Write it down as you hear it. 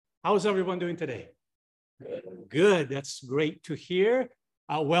How's everyone doing today? Good. That's great to hear.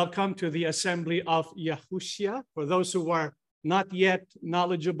 Welcome to the assembly of Yahusha. For those who are not yet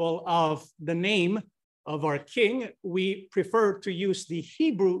knowledgeable of the name of our King, we prefer to use the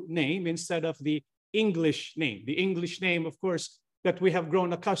Hebrew name instead of the English name. The English name, of course, that we have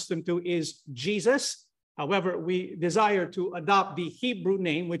grown accustomed to is Jesus. However, we desire to adopt the Hebrew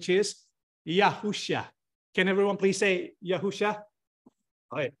name, which is Yahusha. Can everyone please say Yahusha?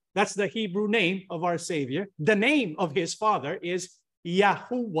 All right. That's the Hebrew name of our Savior. The name of his Father is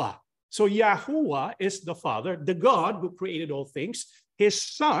Yahuwah. So Yahuwah is the Father, the God who created all things. His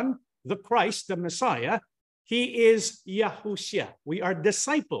Son, the Christ, the Messiah, he is Yahusha. We are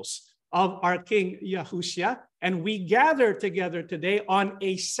disciples of our King Yahusha, and we gather together today on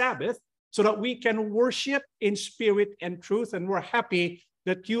a Sabbath so that we can worship in spirit and truth. And we're happy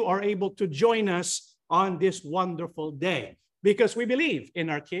that you are able to join us on this wonderful day. Because we believe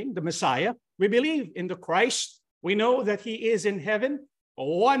in our King, the Messiah. We believe in the Christ. We know that he is in heaven.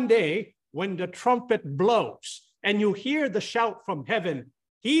 One day, when the trumpet blows and you hear the shout from heaven,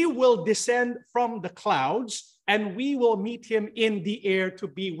 he will descend from the clouds and we will meet him in the air to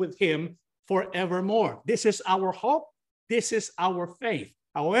be with him forevermore. This is our hope. This is our faith.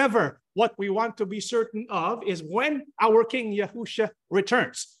 However, what we want to be certain of is when our King Yahusha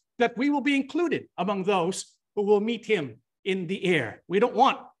returns, that we will be included among those who will meet him in the air. We don't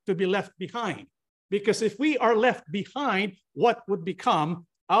want to be left behind, because if we are left behind, what would become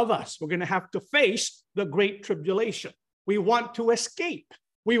of us? We're going to have to face the great tribulation. We want to escape.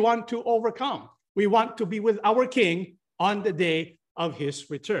 We want to overcome. We want to be with our King on the day of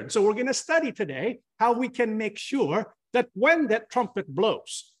his return. So we're going to study today how we can make sure that when that trumpet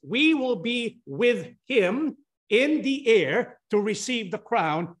blows, we will be with him in the air to receive the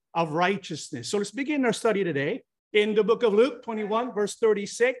crown of righteousness. So let's begin our study today. In the book of Luke 21, verse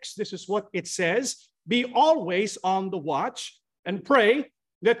 36, this is what it says: be always on the watch and pray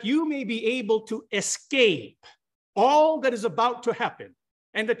that you may be able to escape all that is about to happen,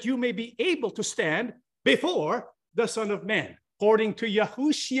 and that you may be able to stand before the Son of Man. According to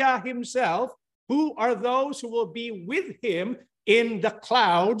Yahusha himself, who are those who will be with him in the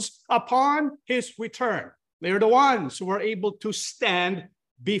clouds upon his return? They are the ones who are able to stand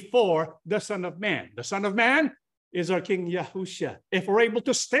before the Son of Man. The Son of Man is our King Yahusha. If we're able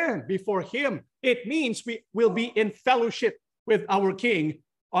to stand before him, it means we will be in fellowship with our King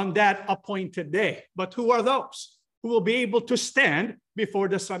on that appointed day. But who are those who will be able to stand before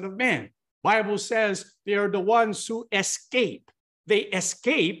the Son of Man? Bible says they are the ones who escape. They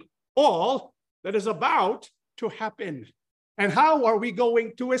escape all that is about to happen. And how are we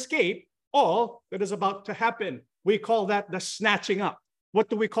going to escape all that is about to happen? We call that the snatching up. What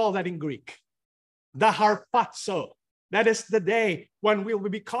do we call that in Greek? The harpazo. That is the day when we will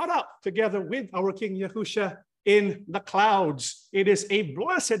be caught up together with our King Yahusha in the clouds. It is a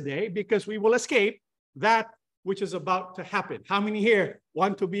blessed day because we will escape that which is about to happen. How many here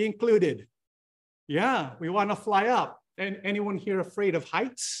want to be included? Yeah, we want to fly up. And anyone here afraid of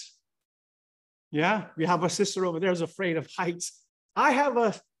heights? Yeah, we have a sister over there who's afraid of heights. I have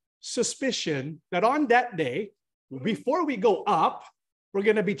a suspicion that on that day, before we go up, we're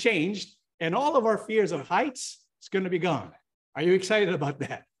going to be changed. And all of our fears of heights is going to be gone. Are you excited about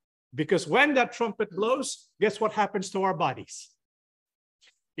that? Because when that trumpet blows, guess what happens to our bodies?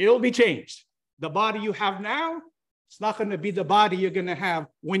 It'll be changed. The body you have now, it's not going to be the body you're going to have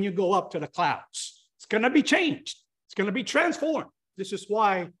when you go up to the clouds. It's going to be changed. It's going to be transformed. This is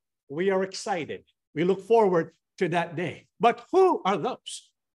why we are excited. We look forward to that day. But who are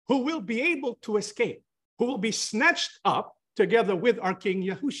those who will be able to escape, who will be snatched up together with our King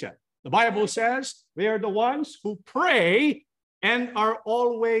Yahusha? The Bible says they are the ones who pray and are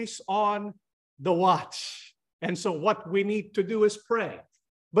always on the watch. And so what we need to do is pray,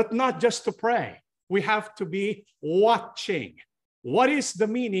 but not just to pray. We have to be watching. What is the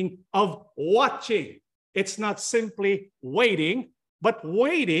meaning of watching? It's not simply waiting, but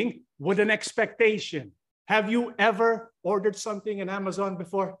waiting with an expectation. Have you ever ordered something in Amazon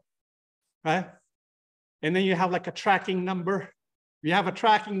before? Right? And then you have like a tracking number. You have a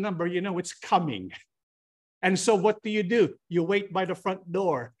tracking number, you know it's coming. And so what do? You wait by the front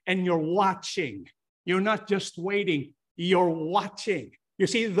door and you're watching. You're not just waiting, you're watching. You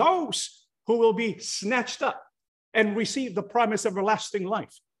see, those who will be snatched up and receive the promise of everlasting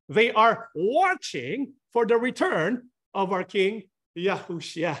life, they are watching for the return of our King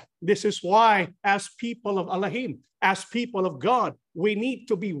Yahusha. This is why, as people of Elohim, as people of God, we need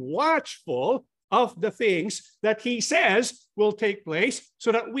to be watchful of the things that he says will take place so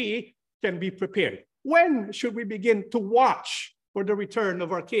that we can be prepared. When should we begin to watch for the return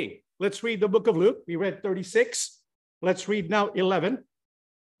of our King. Let's read the book of Luke. We read 36. Let's read now 11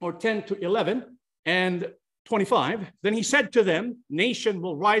 or 10 to 11 and 25. Then he said to them, nation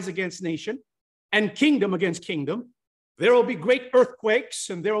will rise against nation and kingdom against kingdom. There will be great earthquakes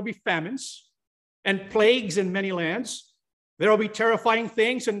and there will be famines and plagues in many lands. There will be terrifying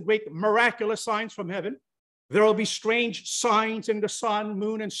things and great miraculous signs from heaven. There will be strange signs in the sun,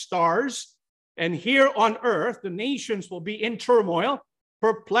 moon, and stars. And here on earth, the nations will be in turmoil,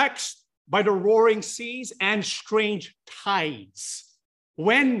 perplexed by the roaring seas and strange tides.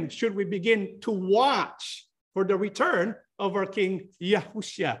 When should we begin to watch for the return of our King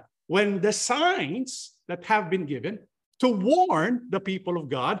Yahusha? When the signs that have been given to warn the people of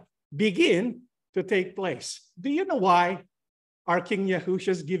God begin to take place. Do you know why our King Yahusha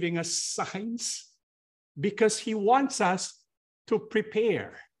is giving us signs? Because he wants us to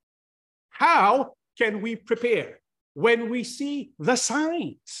prepare. How can we prepare? When we see the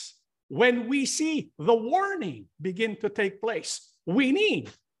signs, when we see the warning begin to take place, we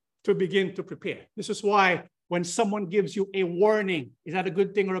need to begin to prepare. This is why when someone gives you a warning, is that a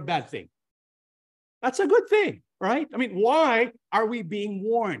good thing or a bad thing? That's a good thing, right? I mean, why are we being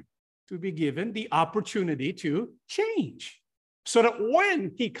warned? To be given the opportunity to change, so that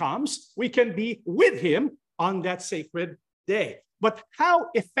when he comes, we can be with him on that sacred day. But how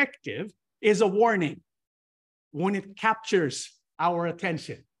effective is a warning? When it captures our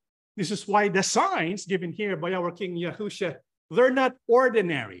attention. This is why the signs given here by our King Yahusha, they're not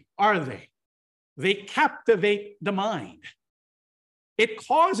ordinary, are they? They captivate the mind. It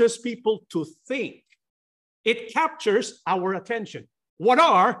causes people to think. It captures our attention. What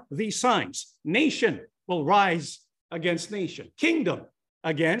are these signs? Nation will rise against nation. Kingdom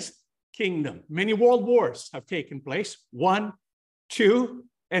against kingdom. Many world wars have taken place. 1, 2,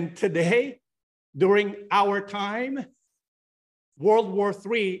 and today, during our time, World War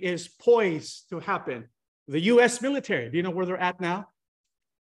III is poised to happen. The U.S. military, do you know where they're at now?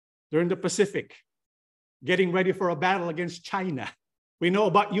 They're in the Pacific, getting ready for a battle against China. We know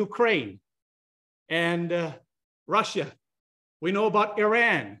about Ukraine and Russia. We know about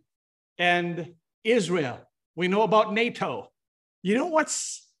Iran and Israel. We know about NATO. You know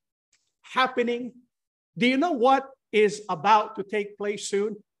what's happening? Do you know what is about to take place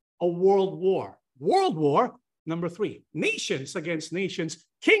soon? A world war. World War number 3. Nations against nations,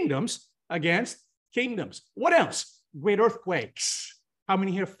 kingdoms against kingdoms. What else? Great earthquakes. How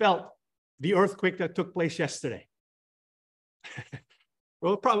many here felt the earthquake that took place yesterday?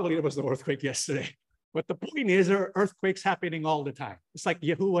 Well, probably there was no earthquake yesterday. But the point is, there are earthquakes happening all the time. It's like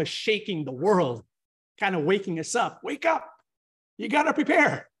Yahuwah shaking the world, kind of waking us up. Wake up. You got to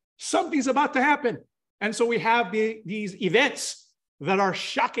prepare. Something's about to happen. And so we have these events that are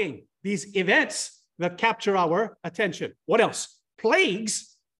shocking, these events that capture our attention. What else?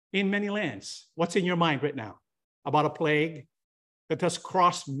 Plagues in many lands. What's in your mind right now about a plague that has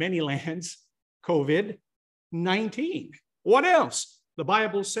crossed many lands? COVID-19. What else? The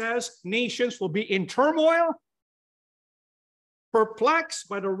Bible says nations will be in turmoil, perplexed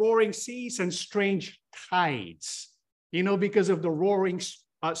by the roaring seas and strange tides. You know, because of the roaring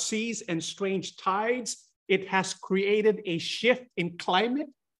seas and strange tides, it has created a shift in climate.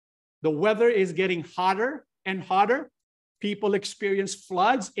 The weather is getting hotter and hotter. People experience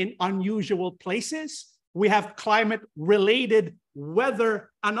floods in unusual places. We have climate-related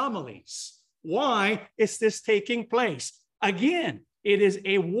weather anomalies. Why is this taking place? Again, it is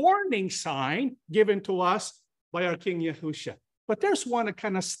a warning sign given to us by our King Yahusha. But there's one that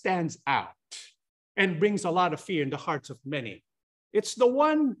kind of stands out and brings a lot of fear in the hearts of many. It's the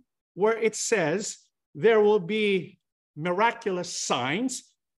one where it says there will be miraculous signs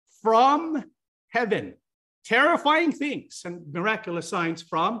from heaven. Terrifying things and miraculous signs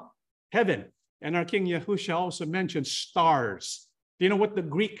from heaven. And our King Yahusha also mentioned stars. Do you know what the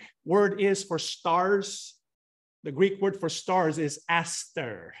Greek word is for stars? The Greek word for stars is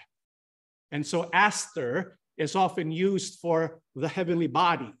aster. And so aster is often used for the heavenly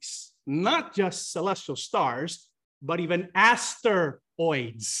bodies, not just celestial stars, but even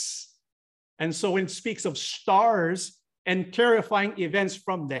asteroids. And so when it speaks of stars and terrifying events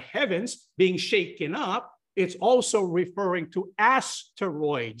from the heavens being shaken up, it's also referring to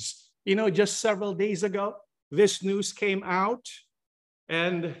asteroids. You know, just several days ago, this news came out,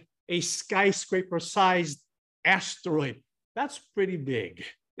 and a skyscraper-sized asteroid, that's pretty big.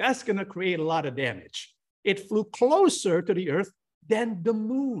 That's going to create a lot of damage. It flew closer to the Earth than the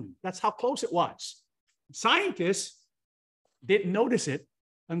moon. That's how close it was. Scientists didn't notice it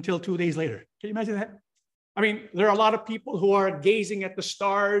until 2 days later. Can you imagine that? I mean, there are a lot of people who are gazing at the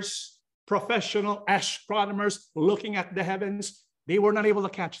stars professional astronomers looking at the heavens, they were not able to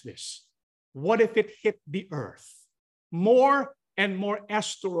catch this. What if it hit the earth? More and more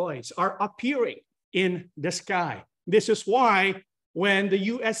asteroids are appearing in the sky. This is why when the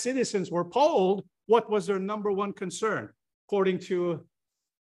US citizens were polled, what was their number one concern? According to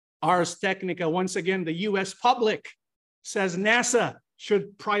Ars Technica, once again, the US public says NASA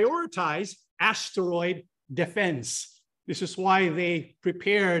should prioritize asteroid defense. This is why they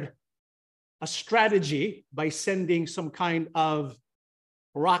prepared a strategy by sending some kind of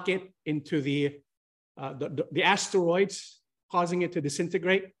rocket into the asteroids, causing it to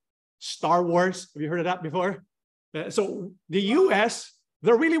disintegrate. Star Wars, have you heard of that before? So the US,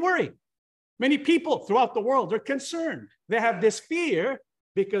 they're really worried. Many people throughout the world are concerned. They have this fear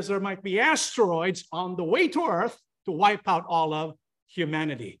because there might be asteroids on the way to Earth to wipe out all of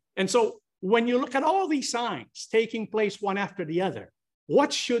humanity. And so when you look at all these signs taking place one after the other,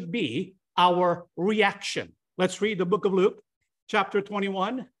 what should be our reaction? Let's read the book of Luke, chapter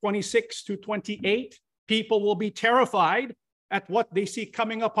 21, 26 to 28. People will be terrified at what they see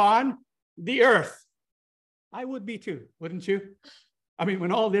coming upon the earth. I would be too, wouldn't you? I mean,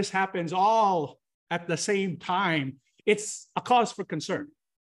 when all this happens all at the same time, it's a cause for concern.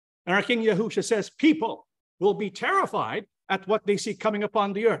 And our King Yahusha says, people will be terrified at what they see coming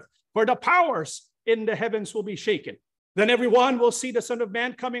upon the earth, for the powers in the heavens will be shaken. Then everyone will see the Son of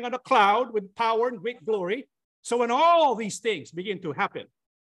Man coming on a cloud with power and great glory. So when all these things begin to happen,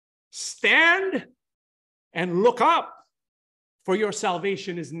 stand and look up, for your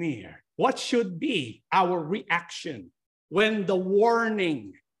salvation is near. What should be our reaction when the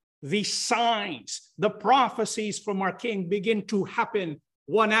warning, the signs, the prophecies from our King begin to happen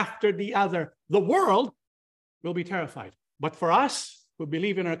one after the other? The world will be terrified. But for us who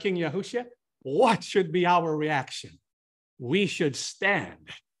believe in our King Yahusha, what should be our reaction? We should stand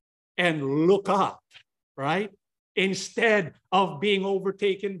and look up, right? Instead of being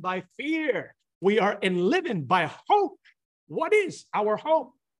overtaken by fear, we are enlivened by hope. What is our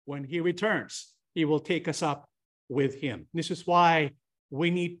hope? When he returns, he will take us up with him. This is why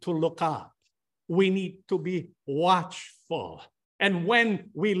we need to look up. We need to be watchful. And when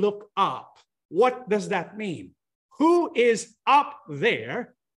we look up, what does that mean? Who is up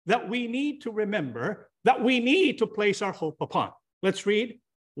there that we need to remember, that we need to place our hope upon? Let's read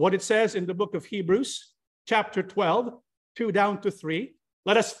what it says in the book of Hebrews, chapter 12, 2 down to 3.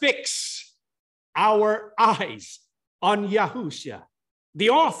 Let us fix our eyes on Yahusha, the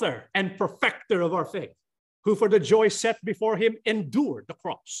author and perfecter of our faith, who for the joy set before him endured the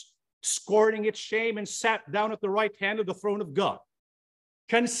cross, scorning its shame, and sat down at the right hand of the throne of God.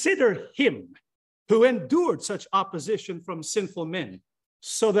 Consider him who endured such opposition from sinful men,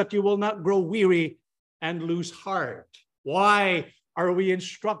 so that you will not grow weary and lose heart. Why are we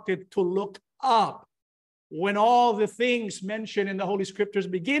instructed to look up when all the things mentioned in the Holy Scriptures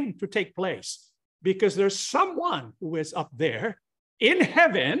begin to take place? Because there's someone who is up there in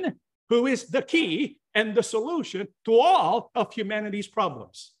heaven who is the key and the solution to all of humanity's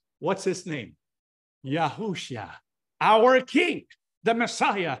problems. What's his name? Yahusha, our King, the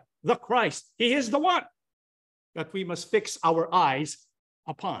Messiah, the Christ. He is the one that we must fix our eyes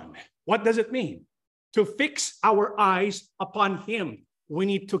upon. What does it mean? To fix our eyes upon him, we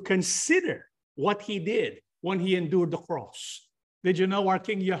need to consider what he did when he endured the cross. Did you know our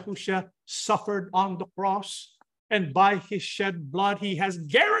King Yahusha suffered on the cross? And by his shed blood, he has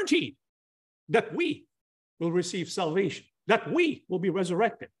guaranteed that we will receive salvation, that we will be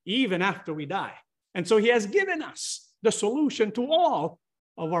resurrected even after we die. And so he has given us the solution to all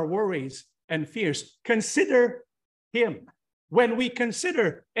of our worries and fears. Consider him. When we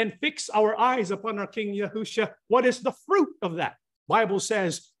consider and fix our eyes upon our King Yahusha, what is the fruit of that? Bible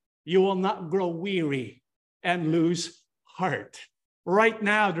says, you will not grow weary and lose heart. Right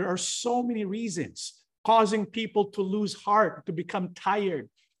now, there are so many reasons causing people to lose heart, to become tired.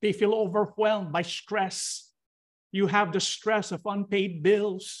 They feel overwhelmed by stress. You have the stress of unpaid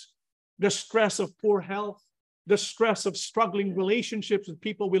bills, the stress of poor health, the stress of struggling relationships with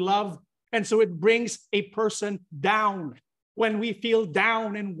people we love. And so it brings a person down. When we feel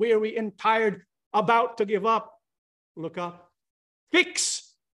down and weary and tired, about to give up, look up.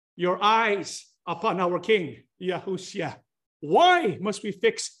 Fix your eyes upon our King, Yahusha. Why must we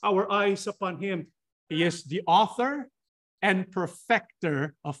fix our eyes upon him? He is the author and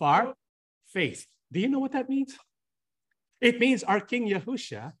perfecter of our faith. Do you know what that means? It means our King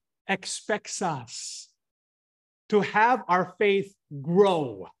Yahusha expects us to have our faith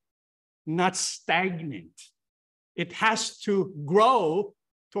grow, not stagnant. It has to grow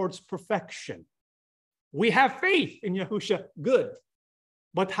towards perfection. We have faith in Yahusha, good.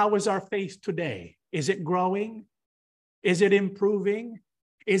 But how is our faith today? Is it growing? Is it improving?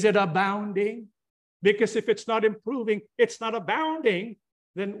 Is it abounding? Because if it's not improving, it's not abounding,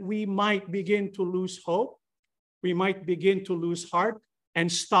 then we might begin to lose hope. We might begin to lose heart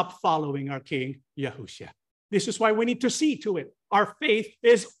and stop following our King, Yahusha. This is why we need to see to it. Our faith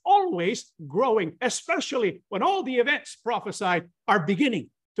is always growing, especially when all the events prophesied are beginning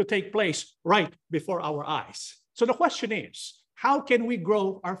to take place right before our eyes. So the question is, how can we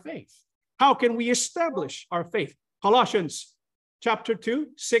grow our faith? How can we establish our faith? Colossians chapter 2,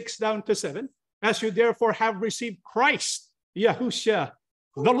 6 down to 7. As you therefore have received Christ, Yahusha,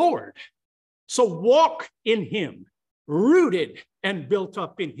 the Lord, so walk in him, rooted and built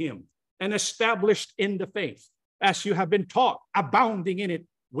up in him, and established in the faith, as you have been taught, abounding in it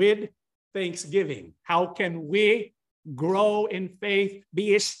with thanksgiving. How can we grow in faith,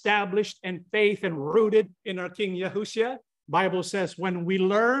 be established in faith and rooted in our King Yahusha? Bible says when we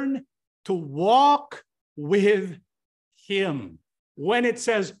learn to walk with him. When it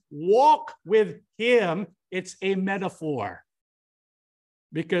says walk with him, it's a metaphor,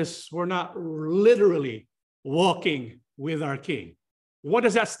 because we're not literally walking with our King. What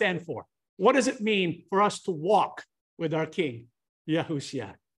does that stand for? What does it mean for us to walk with our King,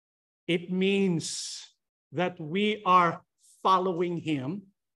 Yahusha? It means that we are following him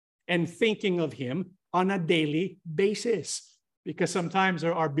and thinking of him on a daily basis. Because sometimes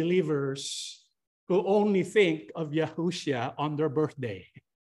there are believers who only think of Yahusha on their birthday,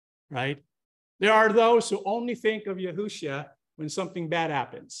 right? There are those who only think of Yahusha when something bad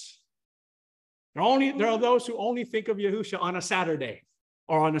happens. There are those who only think of Yahusha on a Saturday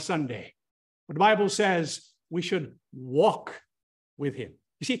or on a Sunday. But the Bible says we should walk with him.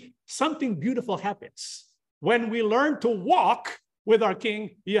 You see, something beautiful happens when we learn to walk with our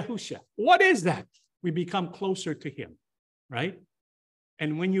King Yahusha. What is that? We become closer to him, right?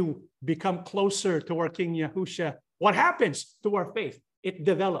 And when you become closer to our King Yahusha, what happens to our faith? It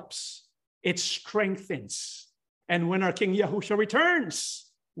develops, it strengthens. And when our King Yahusha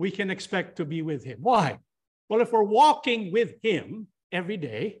returns, we can expect to be with him. Why? Well, if we're walking with him every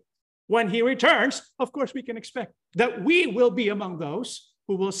day, when he returns, of course, we can expect that we will be among those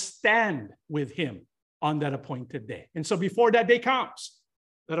who will stand with him on that appointed day. And so before that day comes,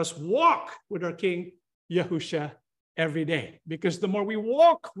 let us walk with our King Yahusha every day. Because the more we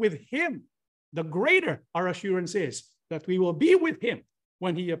walk with him, the greater our assurance is that we will be with him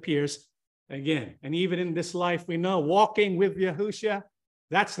when he appears again. And even in this life, we know walking with Yahusha,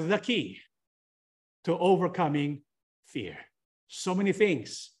 that's the key to overcoming fear. So many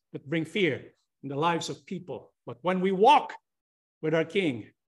things that bring fear in the lives of people. But when we walk with our King,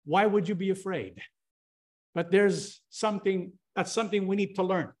 why would you be afraid? But that's something we need to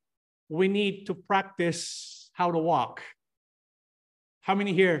learn. We need to practice how to walk. How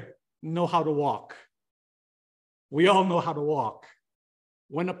many here know how to walk? We all know how to walk.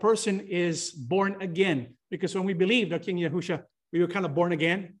 When a person is born again, because when we believed our King Yahusha, we were kind of born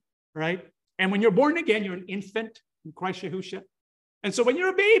again, right? And when you're born again, you're an infant in Christ Yahusha. And so when you're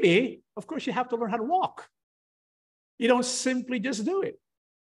a baby, of course, you have to learn how to walk. You don't simply just do it.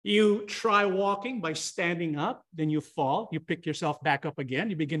 You try walking by standing up, then you fall, you pick yourself back up again,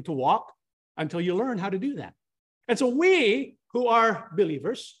 you begin to walk until you learn how to do that. And so we who are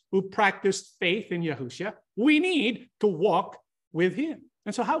believers, who practice faith in Yahusha, we need to walk with him.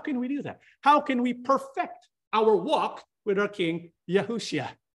 And so how can we do that? How can we perfect our walk with our King Yahusha?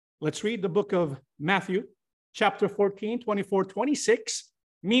 Let's read the book of Matthew, chapter 14, 24, 26.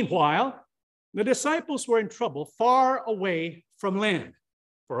 Meanwhile, the disciples were in trouble far away from land,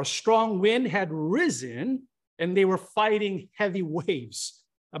 for a strong wind had risen and they were fighting heavy waves.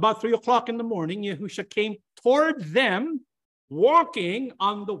 About 3 o'clock in the morning, Yahusha came toward them walking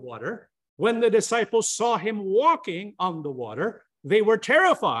on the water. When the disciples saw him walking on the water, they were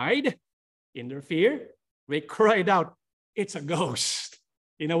terrified. In their fear, they cried out, "It's a ghost."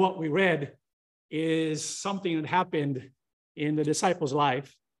 You know, what we read is something that happened in the disciples'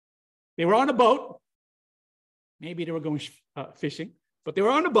 life. They were on a boat. Maybe they were going fishing, but they were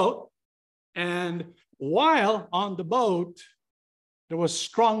on a boat. And while on the boat, there was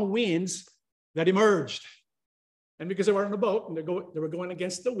strong winds that emerged. And because they were on the boat and they were going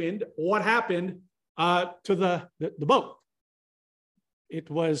against the wind, what happened to the boat? It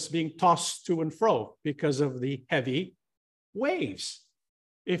was being tossed to and fro because of the heavy waves.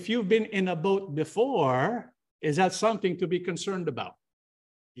 If you've been in a boat before, is that something to be concerned about?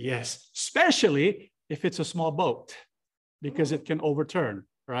 Yes, especially if it's a small boat, because it can overturn,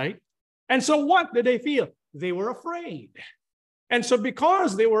 right? And so what did they feel? They were afraid. And so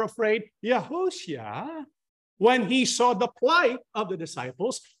because they were afraid, Yahusha when he saw the plight of the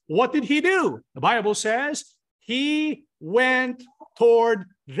disciples, what did he do? The Bible says he went toward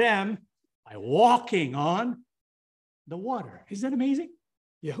them by walking on the water. Isn't that amazing?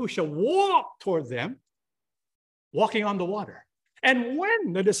 Yahusha walked toward them, walking on the water. And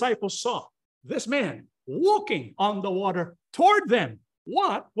when the disciples saw this man walking on the water toward them,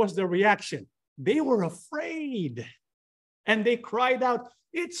 what was the reaction? They were afraid. And they cried out,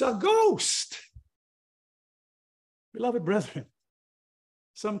 "It's a ghost." Beloved brethren,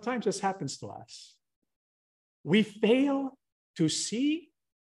 sometimes this happens to us. We fail to see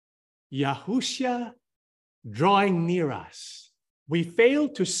Yahusha drawing near us. We fail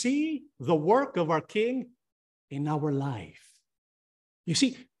to see the work of our King in our life. You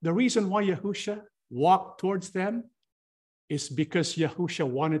see, the reason why Yahusha walked towards them is because Yahusha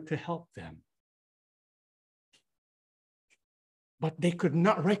wanted to help them. But they could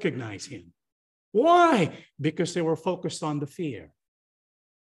not recognize him. Why? Because they were focused on the fear.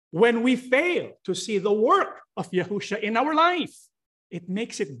 When we fail to see the work of Yahusha in our life, it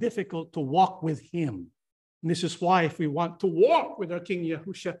makes it difficult to walk with him. And this is why if we want to walk with our King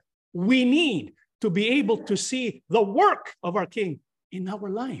Yahusha, we need to be able to see the work of our King in our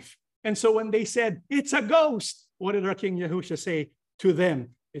life. And so when they said, "It's a ghost," what did our King Yahusha say to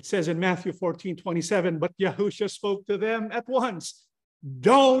them? It says in Matthew 14:27, but Yahusha spoke to them at once.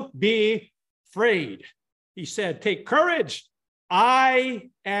 "Don't be afraid." He said, "Take courage.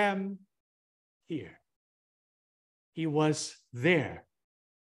 I am here." He was there.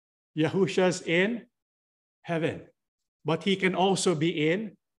 Yahusha's in heaven, but he can also be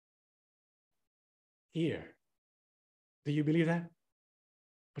in here. Do you believe that?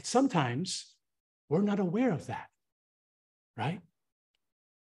 But sometimes we're not aware of that, right?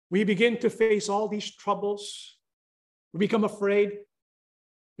 We begin to face all these troubles. We become afraid.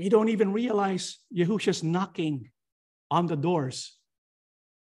 We don't even realize Yahusha's knocking on the doors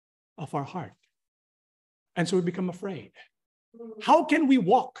of our heart. And so we become afraid. How can we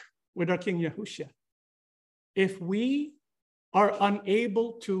walk with our King Yahusha if we are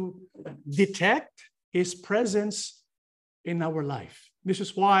unable to detect his presence in our life? This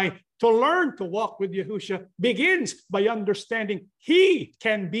is why to learn to walk with Yahusha begins by understanding he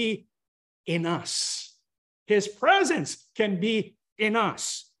can be in us. His presence can be in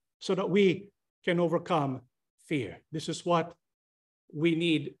us so that we can overcome fear. This is what we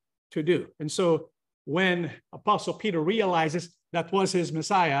need to do. And so when Apostle Peter realizes that was his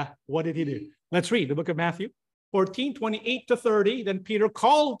Messiah, what did he do? Let's read the book of Matthew 14:28-30. Then Peter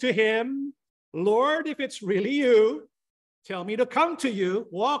called to him, "Lord, if it's really you, tell me to come to you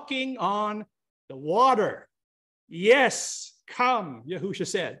walking on the water." "Yes, come," Yahusha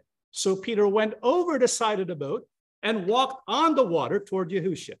said. So Peter went over the side of the boat and walked on the water toward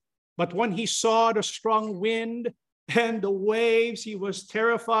Yahusha. But when he saw the strong wind and the waves, he was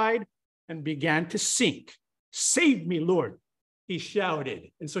terrified and began to sink. "Save me, Lord," he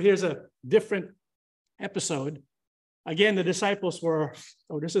shouted. And so here's a different episode. Again, the disciples were,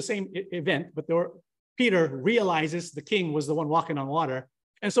 this is the same event, but Peter realizes the king was the one walking on water.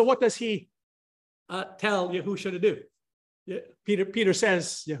 And so what does he tell Yahusha to do? Peter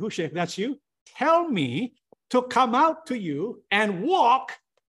says, "Yahusha, if that's you, tell me to come out to you and walk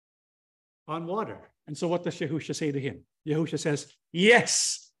on water." And so what does Yahusha say to him? Yahusha says,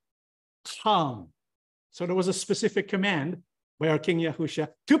 "Yes, come." So there was a specific command by our King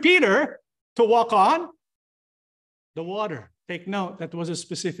Yahusha to Peter to walk on the water. Take note, that was a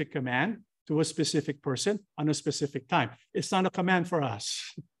specific command to a specific person on a specific time. It's not a command for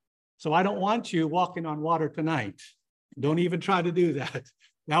us. So I don't want you walking on water tonight. Don't even try to do that.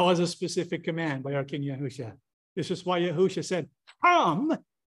 That was a specific command by our King Yahusha. This is why Yahusha said, "Come."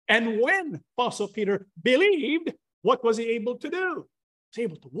 And when Apostle Peter believed, what was he able to do? He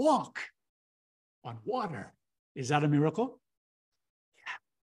was able to walk on water. Is that a miracle? Yeah.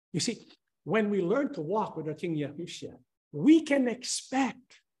 You see, when we learn to walk with our King Yahusha, we can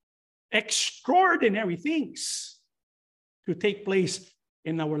expect extraordinary things to take place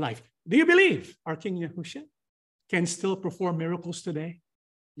in our life. Do you believe our King Yahusha can still perform miracles today?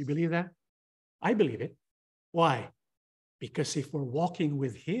 You believe that? I believe it. Why? Because if we're walking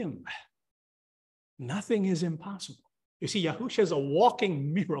with him, nothing is impossible. You see, Yahusha is a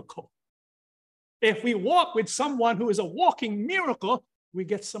walking miracle. If we walk with someone who is a walking miracle, we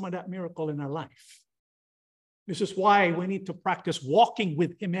get some of that miracle in our life. This is why we need to practice walking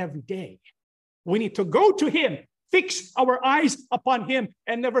with him every day. We need to go to him, fix our eyes upon him,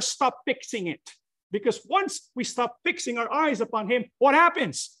 and never stop fixing it. Because once we stop fixing our eyes upon him, what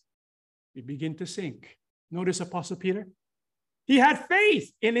happens? We begin to sink. Notice Apostle Peter. He had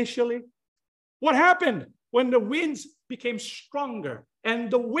faith initially. What happened? when the winds became stronger and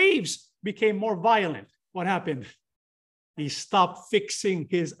the waves became more violent, what happened? He stopped fixing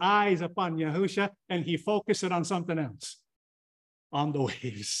his eyes upon Yahusha and he focused it on something else, on the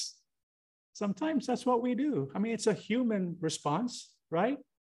waves. Sometimes that's what we do. I mean, it's a human response, right?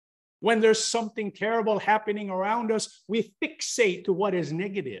 When there's something terrible happening around us, we fixate to what is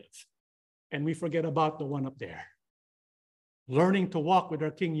negative and we forget about the one up there. Learning to walk with our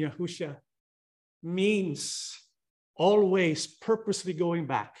King Yahusha means always purposely going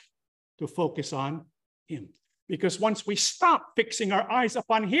back to focus on him. Because once we stop fixing our eyes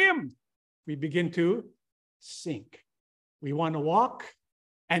upon him, we begin to sink. We want to walk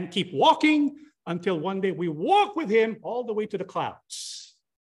and keep walking until one day we walk with him all the way to the clouds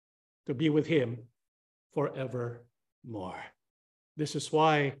to be with him forevermore. This is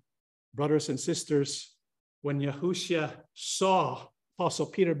why, brothers and sisters, when Yahusha saw Apostle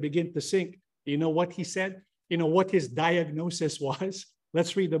Peter begin to sink, you know what he said? You know what his diagnosis was?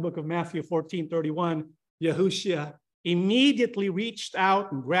 Let's read the book of Matthew 14:31. Yahusha immediately reached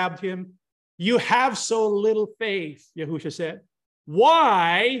out and grabbed him. You have so little faith, Yahusha said.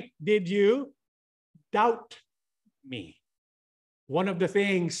 Why did you doubt me? One of the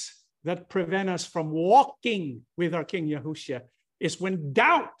things that prevent us from walking with our King Yahusha is when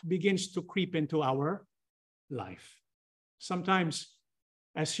doubt begins to creep into our life. Sometimes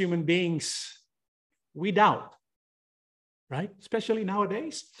as human beings, we doubt, right? Especially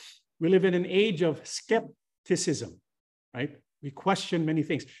nowadays. We live in an age of skepticism, right? We question many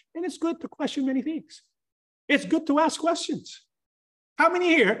things. And it's good to question many things. It's good to ask questions. How many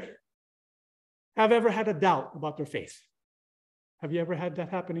here have ever had a doubt about their faith? Have you ever had that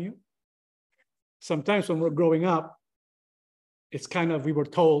happen to you? Sometimes when we're growing up, it's kind of, we were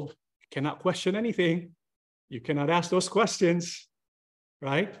told, you cannot question anything. You cannot ask those questions,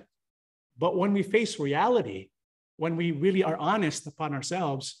 right? But when we face reality, when we really are honest upon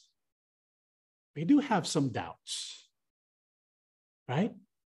ourselves, we do have some doubts, right?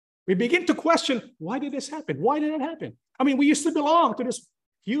 We begin to question, why did this happen? Why did it happen? I mean, we used to belong to this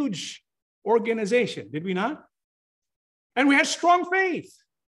huge organization, did we not? And we had strong faith.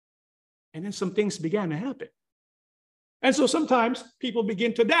 And then some things began to happen. And so sometimes people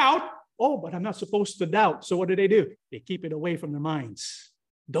begin to doubt, oh, but I'm not supposed to doubt. So what do? They keep it away from their minds.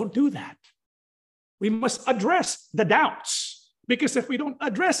 Don't do that. We must address the doubts. Because if we don't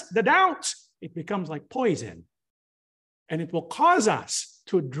address the doubts, it becomes like poison. And it will cause us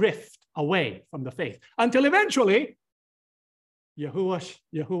to drift away from the faith. Until eventually, Yahuwah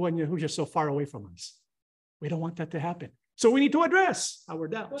and Yahusha are so far away from us. We don't want that to happen. So we need to address our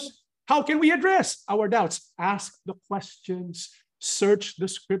doubts. How can we address our doubts? Ask the questions. Search the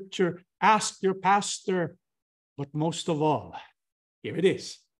scripture. Ask your pastor. But most of all, here it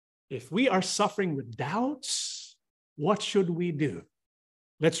is. If we are suffering with doubts, what should we do?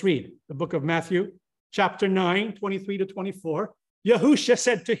 Let's read the book of Matthew, chapter 9, 23 to 24. Yahusha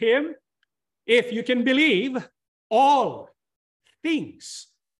said to him, if you can believe, all things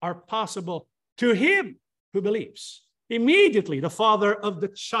are possible to him who believes. Immediately, the father of the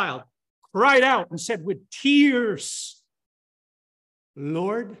child cried out and said with tears,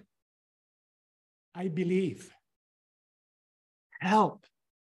 Lord, I believe. Help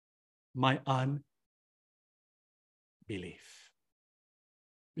my unbelief.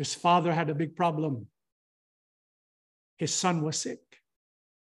 This father had a big problem. His son was sick.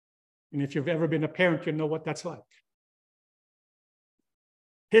 And if you've ever been a parent, you know what that's like.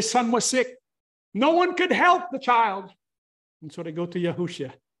 His son was sick. No one could help the child. And so they go to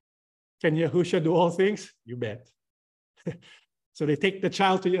Yahusha. Can Yahusha do all things? You bet. So they take the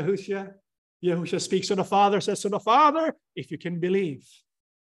child to Yahusha. Yahusha speaks to the father, says to the father, if you can believe,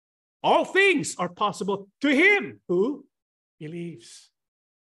 all things are possible to him who believes.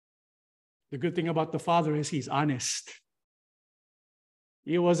 The good thing about the father is he's honest.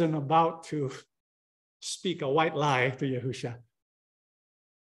 He wasn't about to speak a white lie to Yahusha.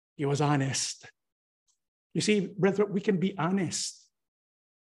 He was honest. You see, brethren, we can be honest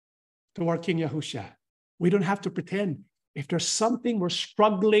to our King Yahusha. We don't have to pretend. If there's something we're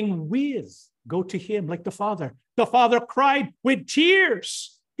struggling with, go to him like the father. The father cried with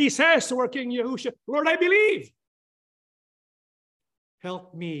tears. He says to our King Yahusha, Lord, I believe.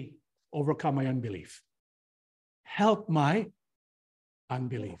 Help me overcome my unbelief. Help my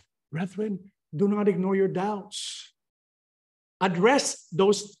unbelief. Brethren, do not ignore your doubts. Address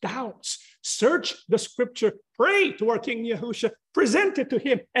those doubts. Search the scripture. Pray to our King Yahusha. Present it to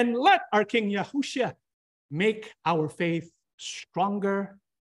him. And let our King Yahusha make our faith stronger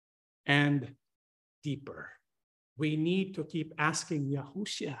and deeper. We need to keep asking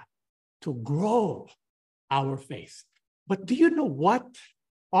Yahusha to grow our faith. But do you know what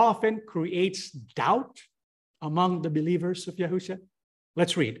often creates doubt among the believers of Yahusha?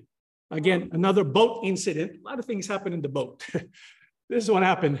 Let's read. Again, another boat incident. A lot of things happen in the boat. This is what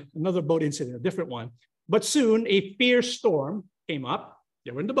happened. Another boat incident, a different one. But soon a fierce storm came up.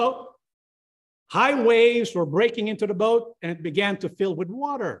 They were in the boat. High waves were breaking into the boat, and it began to fill with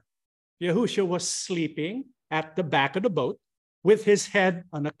water. Yahusha was sleeping at the back of the boat with his head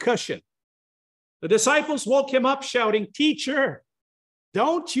on a cushion. The disciples woke him up shouting, "Teacher,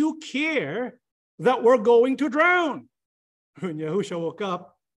 don't you care that we're going to drown?" When Yahusha woke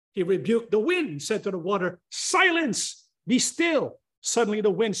up, he rebuked the wind, said to the water, "Silence, be still." Suddenly the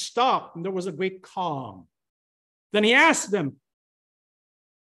wind stopped and there was a great calm. Then he asked them,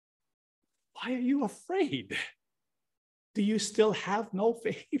 "Why are you afraid? Do you still have no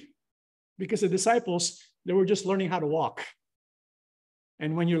faith?" Because the disciples, they were just learning how to walk.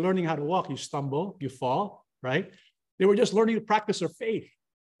 And when you're learning how to walk, you stumble, you fall, right? They were just learning to practice their faith.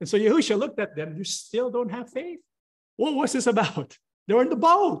 And so Yahusha looked at them, "You still don't have faith? What was this about?" They were in the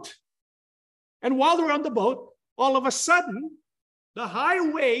boat. And while they were on the boat, all of a sudden, the high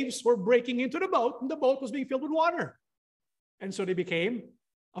waves were breaking into the boat, and the boat was being filled with water. And so they became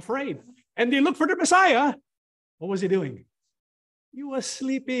afraid. And they looked for the Messiah. What was he doing? He was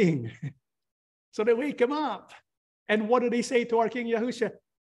sleeping. So they wake him up. And what do they say to our King Yahusha?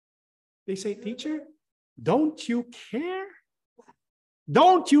 They say, "Teacher, don't you care?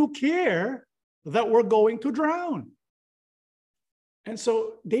 Don't you care that we're going to drown?" And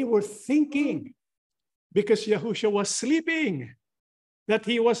so they were thinking, because Yahusha was sleeping, that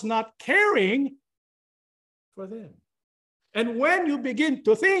he was not caring for them. And when you begin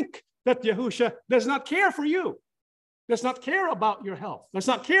to think that Yahusha does not care for you, does not care about your health, does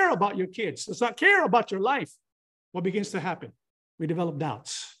not care about your kids, does not care about your life, what begins to happen? We develop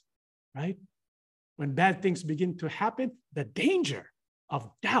doubts, right? When bad things begin to happen, the danger of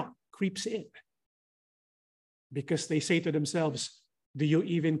doubt creeps in. Because they say to themselves, "Do you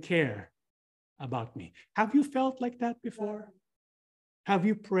even care about me?" Have you felt like that before? Have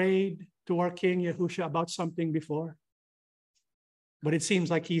you prayed to our King Yahusha about something before? But it seems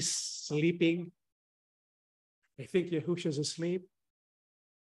like he's sleeping. I think Yahusha's asleep.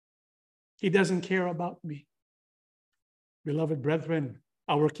 He doesn't care about me. Beloved brethren,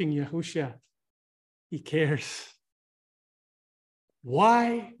 our King Yahusha, he cares.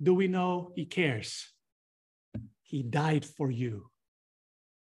 Why do we know he cares? He died for you.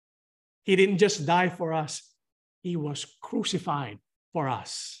 He didn't just die for us. He was crucified for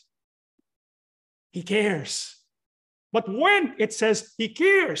us. He cares. But when it says he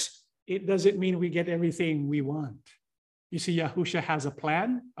cares, it doesn't mean we get everything we want. You see, Yahusha has a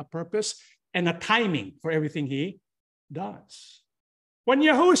plan, a purpose, and a timing for everything he does. When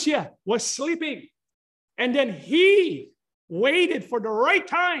Yahusha was sleeping, and then he waited for the right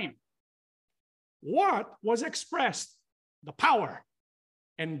time, what was expressed? The power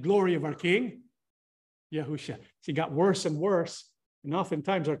and glory of our King Yahusha. He got worse and worse, and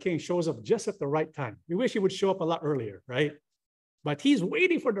oftentimes our King shows up just at the right time. We wish he would show up a lot earlier, right? But he's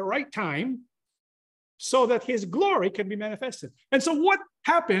waiting for the right time so that his glory can be manifested. And so what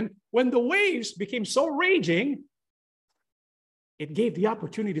happened when the waves became so raging? It gave the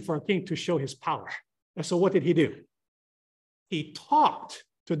opportunity for our King to show his power. And so what did he do? He talked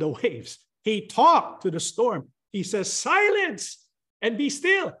to the waves. He talked to the storm. He says, "Silence and be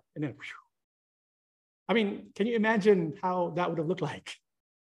still." And then, whew. I mean, can you imagine how that would have looked like?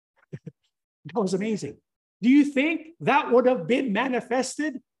 That was amazing. Do you think that would have been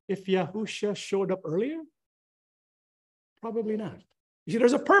manifested if Yahusha showed up earlier? Probably not. You see,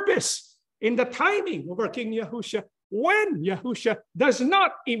 there's a purpose in the timing of our King Yahusha. When Yahusha does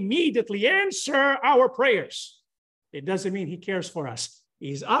not immediately answer our prayers, it doesn't mean he cares for us.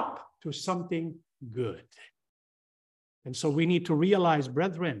 He's up to something good. And so we need to realize,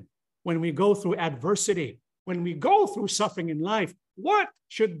 brethren, when we go through adversity, when we go through suffering in life, what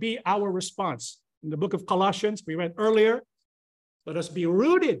should be our response? In the book of Colossians, we read earlier, let us be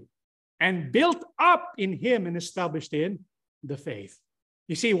rooted and built up in him and established in the faith.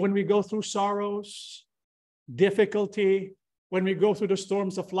 You see, when we go through sorrows, difficulty, when we go through the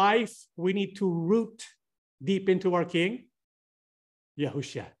storms of life, we need to root deep into our King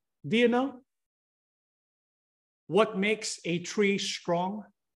Yahusha. Do you know what makes a tree strong?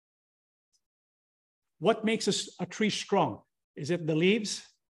 What makes a tree strong? Is it the leaves?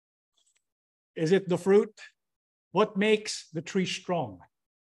 Is it the fruit? What makes the tree strong?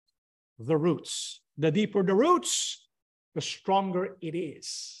 The roots. The deeper the roots, the stronger it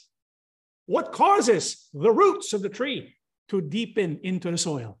is. What causes the roots of the tree to deepen into the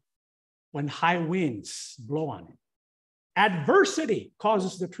soil? when high winds blow on it. Adversity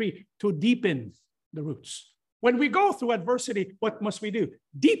causes the tree to deepen the roots. When we go through adversity, what must we do?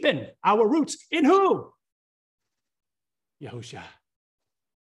 Deepen our roots. In who? Yahusha.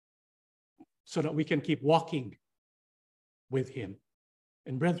 So that we can keep walking with him.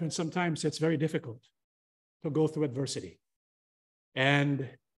 And brethren, sometimes it's very difficult to go through adversity. And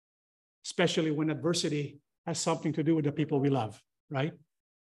especially when adversity has something to do with the people we love, right?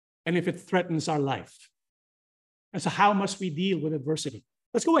 And if it threatens our life. And so how must we deal with adversity?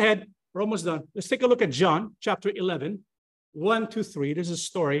 Let's go ahead. We're almost done. Let's take a look at John chapter 11, 1-3. There's a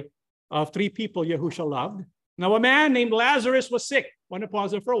story of 3 people Yahusha loved. Now, a man named Lazarus was sick. I want to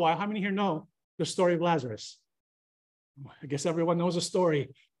pause there for a while. How many here know the story of Lazarus? I guess everyone knows the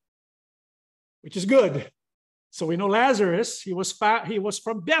story, which is good. So we know Lazarus, he was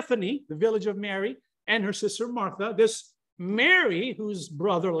from Bethany, the village of Mary, and her sister Martha. This Mary, whose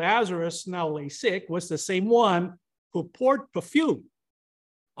brother Lazarus now lay sick, was the same one who poured perfume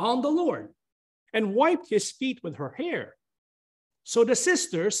on the Lord and wiped his feet with her hair. So the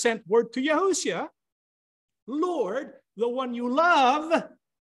sister sent word to Yahusha, Lord, the one you love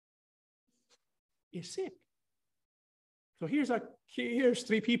is sick. So here's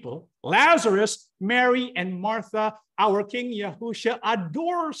 3 people. Lazarus, Mary, and Martha. Our King Yahusha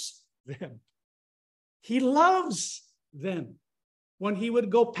adores them. He loves them. When he would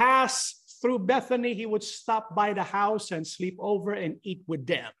go pass through Bethany, he would stop by the house and sleep over and eat with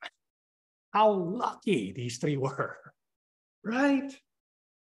them. How lucky these 3 were, right?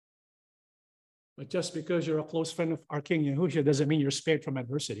 But just because you're a close friend of our King Yahusha doesn't mean you're spared from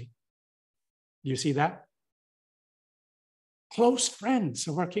adversity. Do you see that? Close friends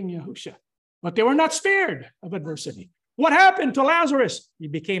of our King Yahusha. But they were not spared of adversity. What happened to Lazarus? He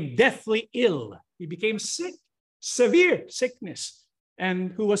became deathly ill. He became sick, severe sickness.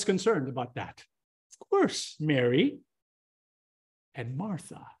 And who was concerned about that? Of course, Mary and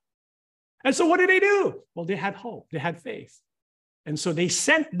Martha. And so what did they do? Well, they had hope. They had faith. And so they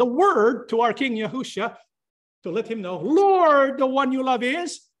sent the word to our King Yahusha to let him know, Lord, the one you love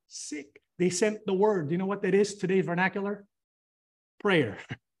is sick. They sent the word. Do you know what that is today's vernacular? Prayer,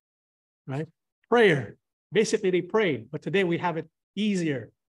 right? Prayer. Basically, they prayed, but today we have it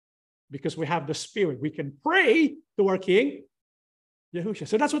easier because we have the Spirit. We can pray to our King Yahusha.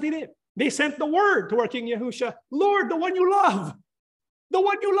 So that's what they did. They sent the word to our King Yahusha, Lord, the one you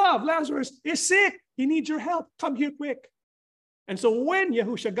love, Lazarus is sick. He needs your help. Come here quick. And so when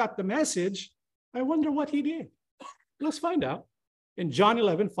Yahusha got the message, I wonder what he did. Let's find out. In John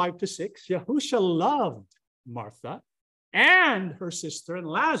 11, 5-6, Yahusha loved Martha and her sister and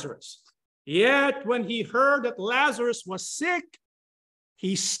Lazarus. Yet when he heard that Lazarus was sick,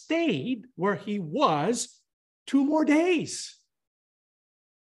 he stayed where he was 2 more days.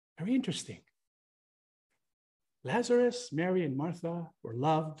 Very interesting. Lazarus, Mary, and Martha were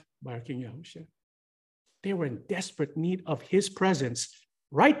loved by our King Yahusha. They were in desperate need of his presence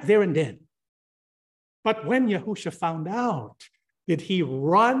right there and then. But when Yahusha found out, did he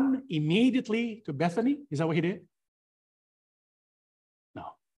run immediately to Bethany? Is that what he did? No.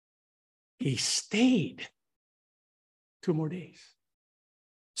 He stayed 2 more days.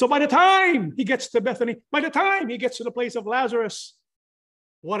 So by the time he gets to Bethany, by the time he gets to the place of Lazarus,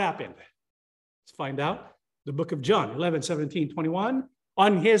 what happened? Let's find out. The book of John, 11, 17, 21.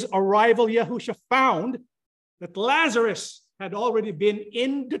 On his arrival, Yahusha found that Lazarus had already been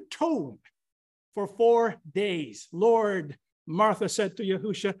in the tomb for 4 days. Lord, Martha said to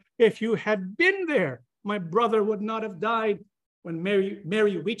Yahusha, if you had been there, my brother would not have died. When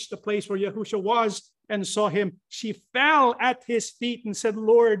Mary reached the place where Yahusha was and saw him, she fell at his feet and said,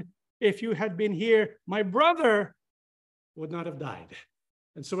 Lord, if you had been here, my brother would not have died.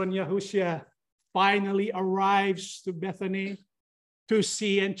 And so when Yahusha finally arrives to Bethany to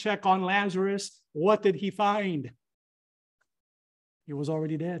see and check on Lazarus, what did he find? He was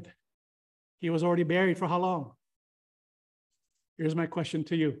already dead. He was already buried for how long? Here's my question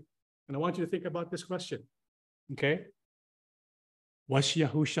to you. And I want you to think about this question. Okay? Was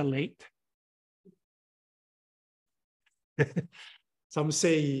Yahusha late? Some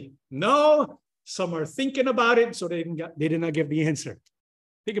say no. Some are thinking about it, so they did not give the answer.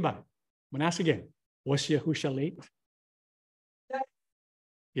 Think about it. I'm going to ask again. Was Yahusha late?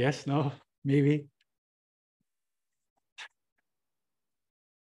 Yes, no, maybe.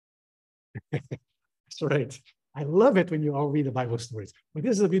 That's right. I love it when you all read the Bible stories. But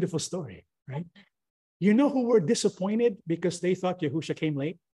this is a beautiful story, right? You know who were disappointed because they thought Yahusha came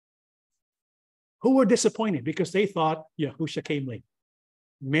late? Who were disappointed because they thought Yahusha came late?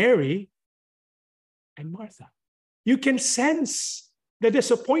 Mary and Martha. You can sense the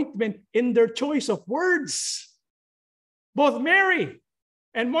disappointment in their choice of words. Both Mary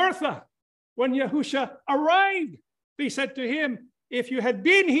and Martha, when Yahusha arrived, they said to him, if you had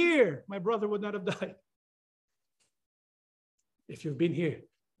been here, my brother would not have died. If you've been here,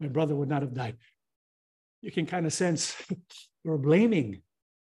 my brother would not have died. You can kind of sense we're blaming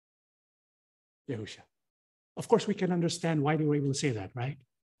Yahusha. Of course, we can understand why they were able to say that, right?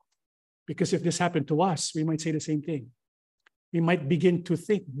 Because if this happened to us, we might say the same thing. We might begin to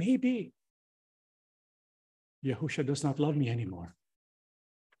think, maybe Yahusha does not love me anymore.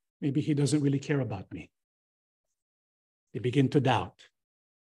 Maybe he doesn't really care about me. They begin to doubt,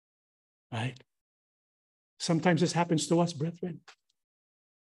 right? Sometimes this happens to us, brethren.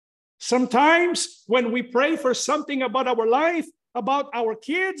 Sometimes when we pray for something about our life, about our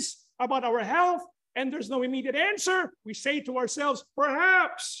kids, about our health, and there's no immediate answer, we say to ourselves,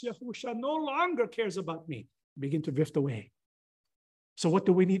 perhaps Yahusha no longer cares about me. Begin to drift away. So what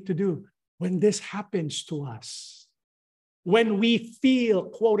do we need to do when this happens to us? When we feel,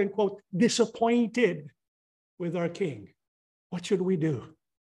 quote unquote, disappointed with our King, what should we do?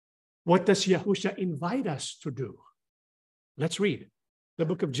 What does Yahusha invite us to do? Let's read the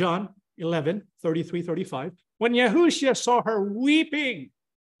book of John 11, 33, 35. When Yahusha saw her weeping,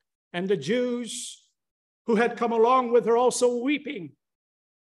 and the Jews who had come along with her also weeping,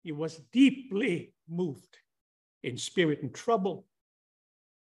 he was deeply moved in spirit and troubled.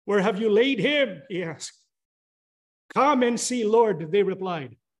 Where have you laid him? He asked. Come and see, Lord, they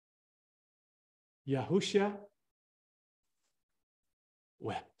replied. Yahusha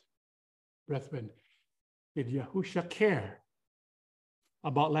wept. Brethren, did Yahusha care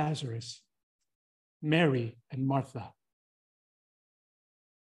about Lazarus, Mary, and Martha?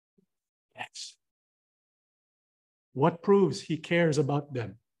 Yes. What proves he cares about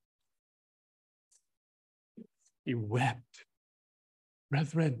them? He wept.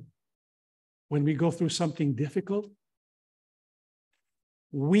 Brethren, when we go through something difficult,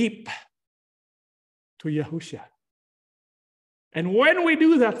 weep to Yahusha. And when we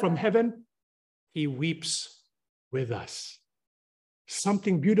do that from heaven, he weeps with us.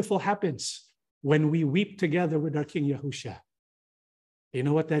 Something beautiful happens when we weep together with our King Yahusha. You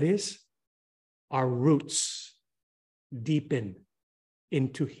know what that is? Our roots deepen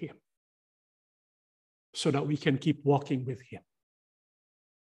into him so that we can keep walking with him.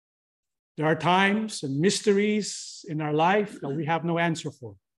 There are times and mysteries in our life that we have no answer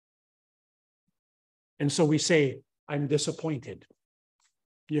for. And so we say, I'm disappointed.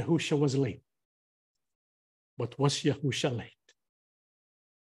 Yahusha was late. But was Yahusha late?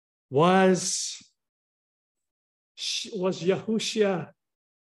 Was Yahusha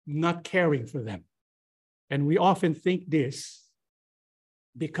not caring for them? And we often think this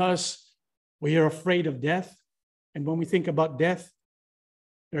because we are afraid of death. And when we think about death,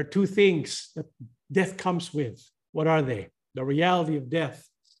 there are two things that death comes with. What are they? The reality of death.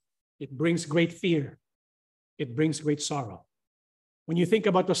 It brings great fear. It brings great sorrow. When you think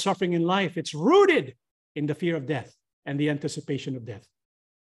about the suffering in life, it's rooted in the fear of death and the anticipation of death.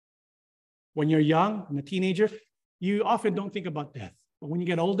 When you're young and a teenager, you often don't think about death. But when you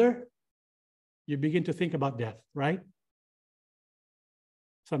get older, you begin to think about death, right?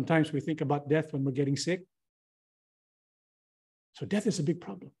 Sometimes we think about death when we're getting sick. So death is a big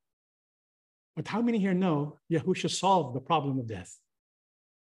problem. But how many here know Yahusha solved the problem of death?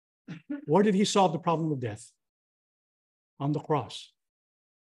 Where did he solve the problem of death? On the cross.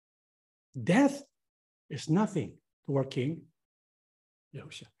 Death is nothing to our King,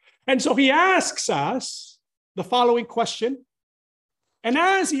 Yahusha. And so he asks us the following question. And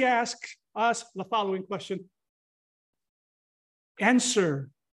as he asks us the following question, answer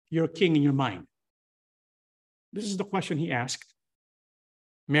your King in your mind. This is the question he asked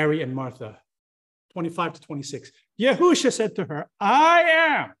Mary and Martha, 25 to 26. Yahusha said to her, I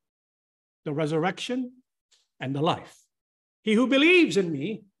am the resurrection and the life. He who believes in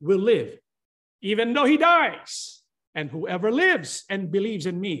me will live, even though he dies. And whoever lives and believes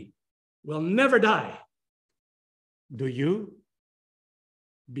in me will never die. Do you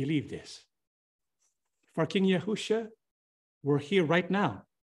believe this? If our King Yahusha were here right now,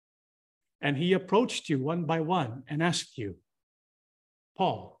 and he approached you one by one and asked you,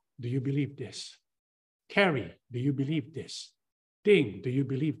 Paul, do you believe this? Carrie, do you believe this? Ding, do you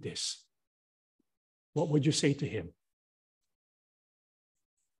believe this? What would you say to him?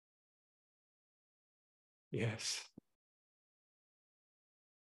 Yes.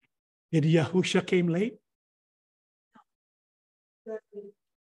 Did Yahusha came late?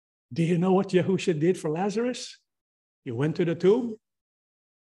 Do you know what Yahusha did for Lazarus? He went to the tomb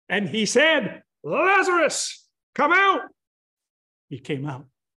and he said, Lazarus, come out. he came out.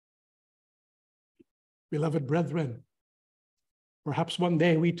 Beloved brethren, perhaps one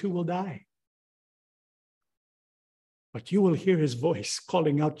day we too will die. But you will hear his voice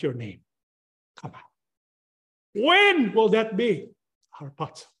calling out your name. Come out. When will that be?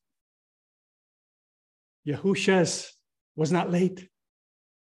 Harpazo. Yahusha's was not late.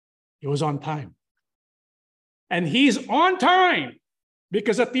 He was on time. And he's on time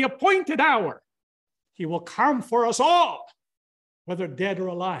because at the appointed hour, he will come for us all, whether dead or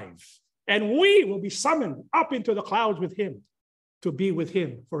alive. And we will be summoned up into the clouds with him to be with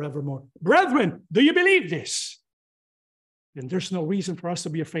him forevermore. Brethren, do you believe this? Then there's no reason for us to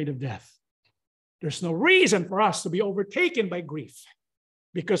be afraid of death. There's no reason for us to be overtaken by grief,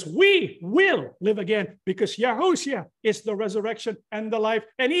 because we will live again, because Yahusha is the resurrection and the life.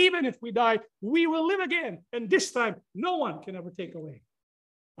 And even if we die, we will live again. And this time, no one can ever take away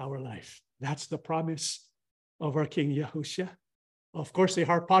our life. That's the promise of our King Yahusha. Of course, the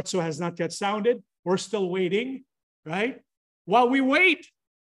harpazo has not yet sounded. We're still waiting, right? While we wait,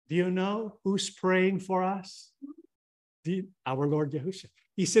 do you know who's praying for us? Our Lord Yahusha.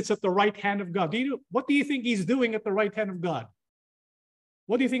 He sits at the right hand of God. What do you think he's doing at the right hand of God?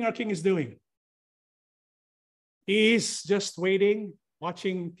 What do you think our King is doing? He's just waiting,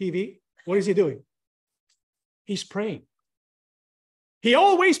 watching TV. What is he doing? He's praying. He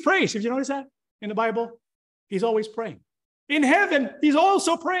always prays. Have you noticed that in the Bible? He's always praying. In heaven, he's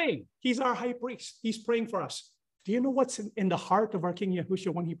also praying. He's our high priest. He's praying for us. Do you know what's in the heart of our King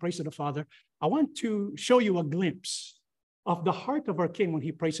Yahusha when he prays to the Father? I want to show you a glimpse of the heart of our King when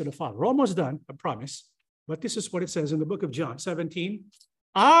he prays to the Father. We're almost done, I promise. But this is what it says in the book of John 17.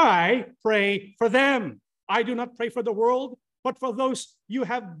 I pray for them. I do not pray for the world, but for those you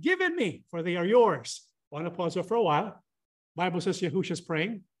have given me, for they are yours. I want to pause there for a while. Bible says Yahusha's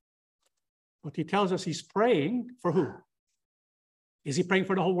praying, but he tells us he's praying for who? Is he praying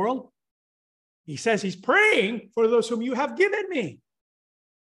for the whole world? He says he's praying for those whom you have given me.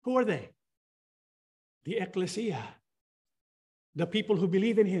 Who are they? The ecclesia, the people who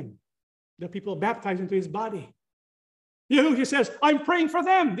believe in him, the people baptized into his body. Yahusha says, I'm praying for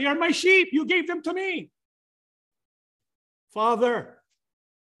them. They are my sheep. You gave them to me. Father,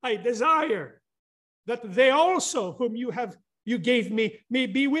 I desire that they also, whom you gave me, may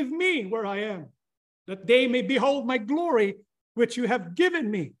be with me where I am, that they may behold my glory, which you have given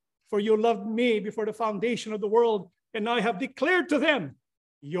me. For you loved me before the foundation of the world, and I have declared to them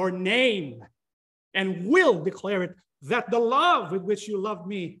your name, and will declare it, that the love with which you loved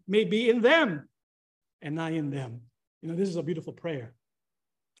me may be in them, and I in them. You know, this is a beautiful prayer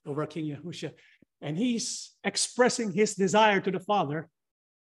of our King Yahusha. And he's expressing his desire to the Father.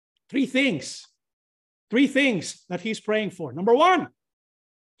 Three things that he's praying for. Number one,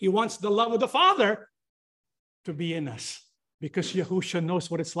 he wants the love of the Father to be in us, because Yahusha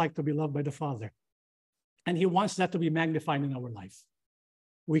knows what it's like to be loved by the Father. And he wants that to be magnified in our life.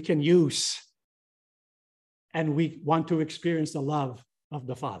 We can use, and we want to experience the love of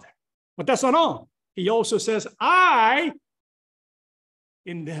the Father. But that's not all. He also says, I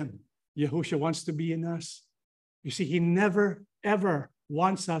in them. Yahusha wants to be in us. You see, he never, ever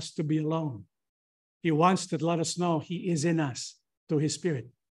wants us to be alone. He wants to let us know he is in us through his Spirit.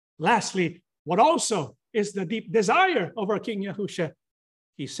 Lastly, what also is the deep desire of our King Yahusha?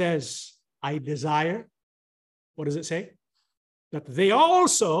 He says, I desire, what does it say? That they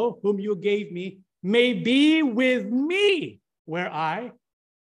also, whom you gave me, may be with me where I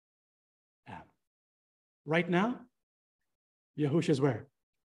am. Right now, Yahusha's where?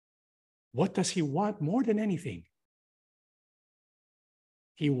 What does he want more than anything?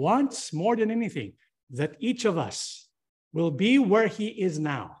 He wants more than anything that each of us will be where he is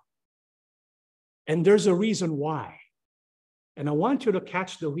now. And there's a reason why. And I want you to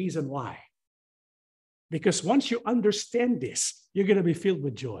catch the reason why. Because once you understand this, you're going to be filled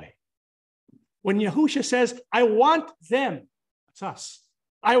with joy. When Yahusha says, I want them, that's us.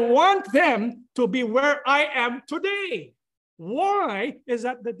 I want them to be where I am today. Why is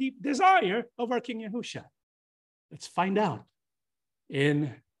that the deep desire of our King Yahusha? Let's find out.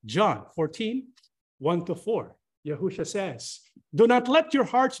 In John 14, 1-4, Yahusha says, do not let your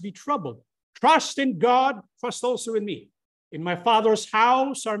hearts be troubled. Trust in God, trust also in me. In my Father's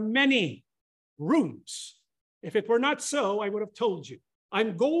house are many rooms. If it were not so, I would have told you.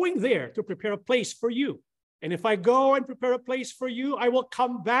 I'm going there to prepare a place for you. And if I go and prepare a place for you, I will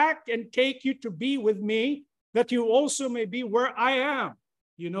come back and take you to be with me, that you also may be where I am.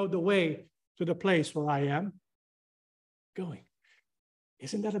 You know the way to the place where I am going.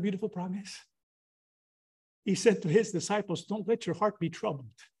 Isn't that a beautiful promise? He said to his disciples, don't let your heart be troubled,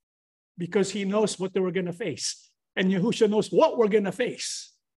 because he knows what they were going to face. And Yahusha knows what we're going to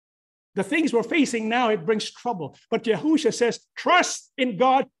face. The things we're facing now, it brings trouble. But Yahusha says, trust in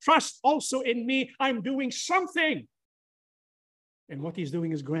God, trust also in me. I'm doing something. And what he's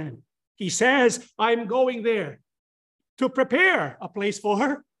doing is grand. He says, I'm going there to prepare a place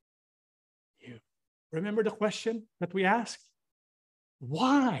for you. Remember the question that we asked?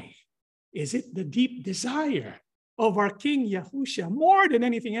 Why is it the deep desire of our King Yahusha, more than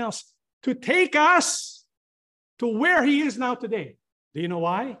anything else, to take us to where he is now today? Do you know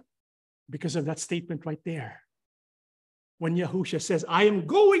why? Because of that statement right there. When Yahusha says, I am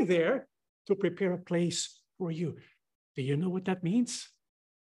going there to prepare a place for you. Do you know what that means?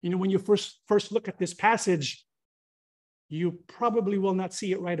 You know, when you first look at this passage, you probably will not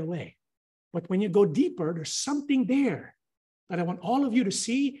see it right away. But when you go deeper, there's something there that I want all of you to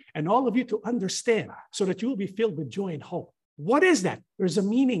see and all of you to understand so that you will be filled with joy and hope. What is that? There's a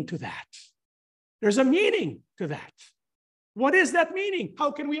meaning to that. There's a meaning to that. What is that meaning?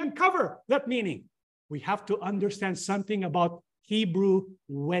 How can we uncover that meaning? We have to understand something about Hebrew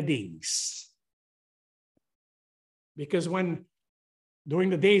weddings. Because during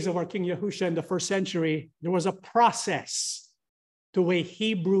the days of our King Yahusha in the first century, there was a process to a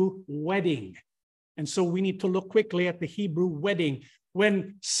Hebrew wedding. And so we need to look quickly at the Hebrew wedding.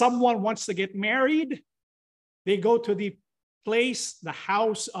 When someone wants to get married, they go to the place, the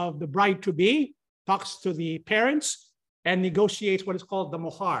house of the bride-to-be, talks to the parents, and negotiates what is called the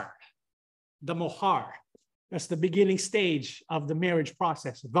mohar. The mohar. That's the beginning stage of the marriage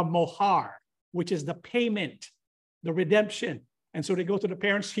process. The mohar, which is the payment, the redemption. And so they go to the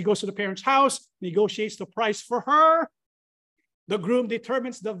parents. He goes to the parents' house, negotiates the price for her. The groom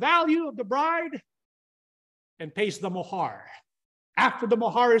determines the value of the bride and pays the mohar. After the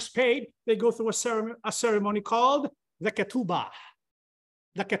mohar is paid, they go through a ceremony called the ketubah.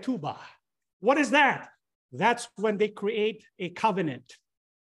 The ketubah. What is that? That's when they create a covenant,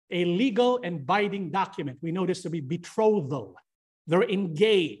 a legal and binding document. We know this to be betrothal. They're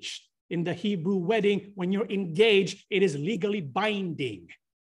engaged. In the Hebrew wedding, when you're engaged, it is legally binding.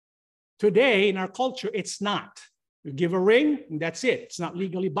 Today, in our culture, it's not. You give a ring, and that's it. It's not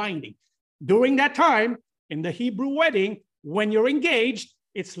legally binding. During that time, in the Hebrew wedding, when you're engaged,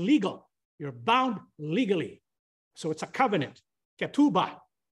 it's legal. You're bound legally. So it's a covenant, ketubah.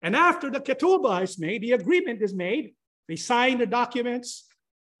 And after the ketubah is made, the agreement is made, they sign the documents.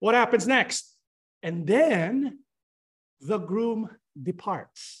 What happens next? And then the groom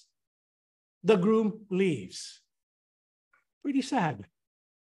departs. The groom leaves. Pretty sad.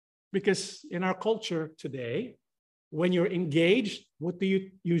 Because in our culture today, when you're engaged, what do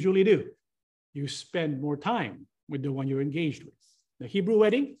you usually do? You spend more time with the one you're engaged with. The Hebrew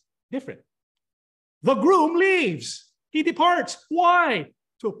wedding, different. The groom leaves. He departs. Why?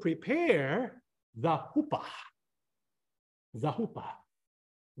 To prepare the huppah. The huppah.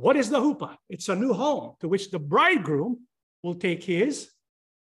 What is the huppah? It's a new home to which the bridegroom will take his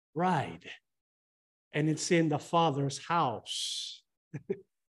bride. And it's in the Father's house.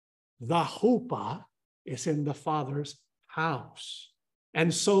 The huppah is in the Father's house.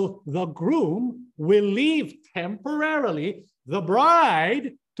 And so the groom will leave temporarily the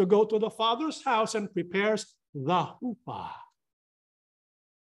bride to go to the Father's house and prepares the huppah.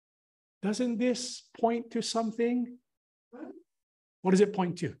 Doesn't this point to something? What does it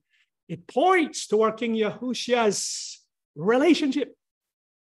point to? It points to our King Yahusha's relationship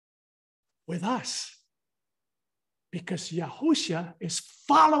with us. Because Yahusha is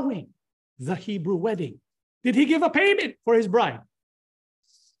following the Hebrew wedding. Did he give a payment for his bride?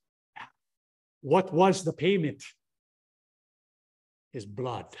 What was the payment? His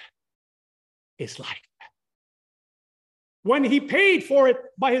blood, his life. When he paid for it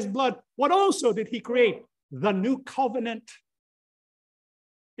by his blood, what also did he create? The new covenant.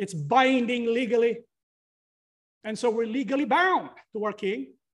 It's binding legally. And so we're legally bound to our King,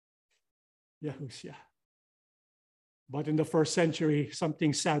 Yahusha. But in the first century,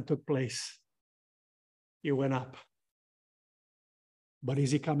 something sad took place. He went up. But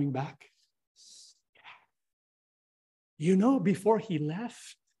is he coming back? You know, before he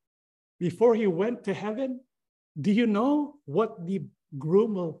left, before he went to heaven, do you know what the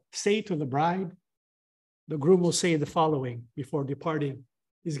groom will say to the bride? The groom will say the following before departing.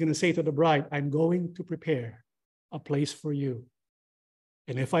 He's going to say to the bride, I'm going to prepare a place for you.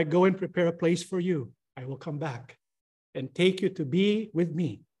 And if I go and prepare a place for you, I will come back and take you to be with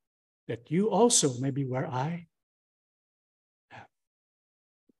me, that you also may be where I am.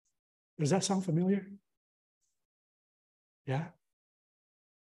 Does that sound familiar? Yeah?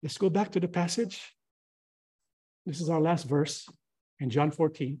 Let's go back to the passage. This is our last verse in John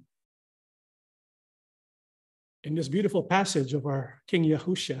 14. In this beautiful passage of our King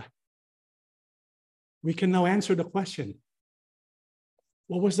Yahusha, we can now answer the question.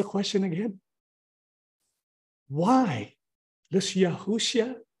 What was the question again? Why does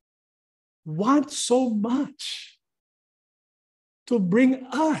Yahusha want so much to bring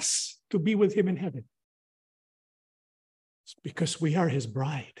us to be with him in heaven? It's because we are his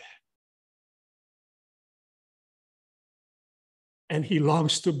bride. And he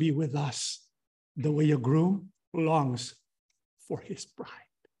longs to be with us the way a groom longs for his bride.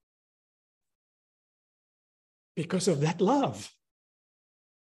 Because of that love,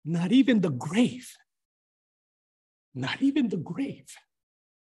 not even the grave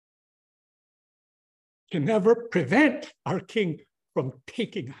can ever prevent our King from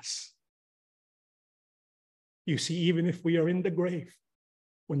taking us. You see, even if we are in the grave,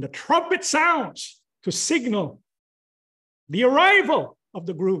 when the trumpet sounds to signal the arrival of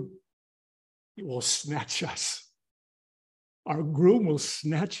the groom, he will snatch us. Our groom will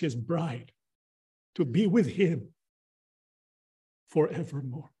snatch his bride to be with him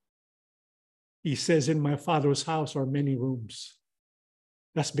forevermore. He says, in my Father's house are many rooms.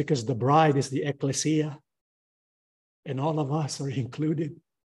 That's because the bride is the ecclesia, and all of us are included.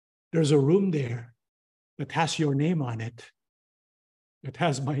 There's a room there that has your name on it, that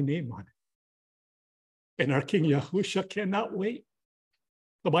has my name on it. And our King Yahusha cannot wait.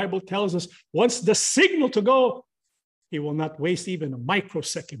 The Bible tells us once the signal to go, he will not waste even a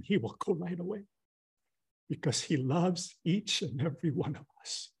microsecond. He will go right away because he loves each and every one of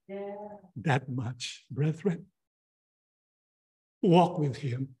us that much. Brethren, walk with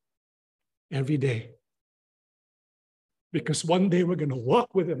him every day, because one day we're going to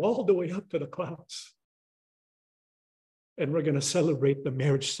walk with him all the way up to the clouds, and we're going to celebrate the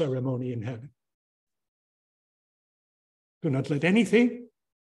marriage ceremony in heaven. Do not let anything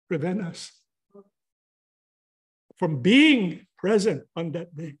prevent us from being present on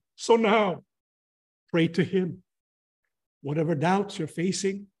that day. So now, pray to him. Whatever doubts you're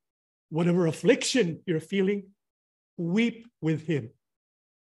facing, whatever affliction you're feeling, weep with him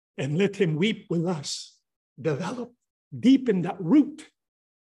and let him weep with us. Develop, deepen that root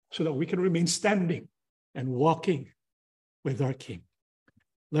so that we can remain standing and walking with our King.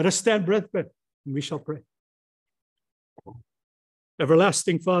 Let us stand, brethren, and we shall pray.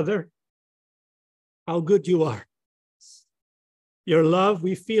 Everlasting Father, how good you are. Your love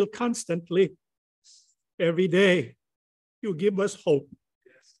we feel constantly. Every day you give us hope.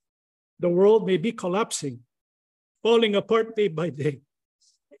 The world may be collapsing, falling apart day by day.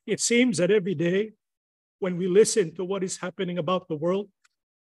 It seems that every day when we listen to what is happening about the world,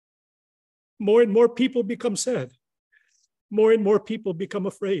 more and more people become sad. More and more people become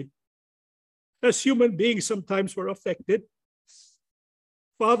afraid. As human beings, sometimes we're affected.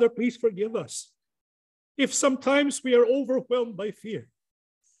 Father, please forgive us if sometimes we are overwhelmed by fear.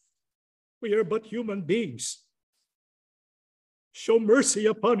 We are but human beings. Show mercy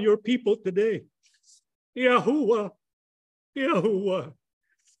upon your people today. Yahuwah, Yahuwah,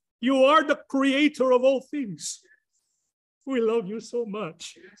 you are the creator of all things. We love you so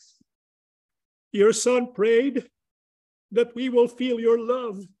much. Your son prayed that we will feel your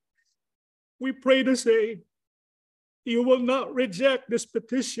love. We pray to say, you will not reject this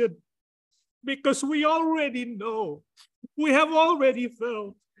petition because we already know, we have already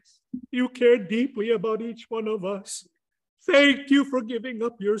felt you care deeply about each one of us. Thank you for giving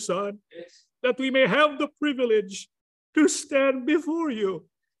up your son, that we may have the privilege to stand before you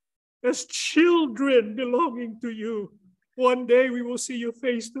as children belonging to you. One day we will see you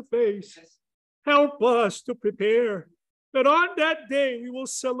face to face. Help us to prepare that on that day we will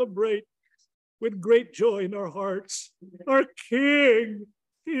celebrate with great joy in our hearts our King,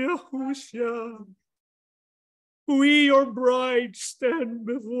 Yahusha. We, your bride, stand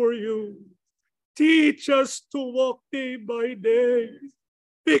before you. Teach us to walk day by day,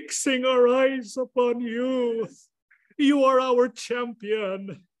 fixing our eyes upon you. You are our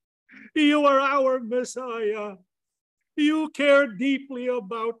champion. You are our Messiah. You care deeply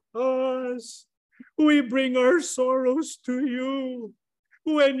about us. We bring our sorrows to you.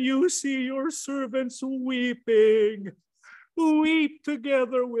 When you see your servants weeping, weep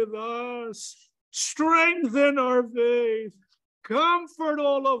together with us. Strengthen our faith. Comfort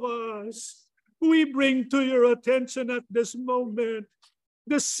all of us. We bring to your attention at this moment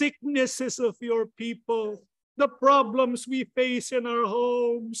the sicknesses of your people, the problems we face in our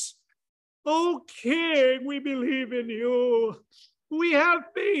homes. Oh, King, we believe in you. We have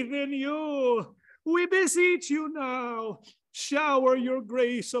faith in you. We beseech you now. Shower your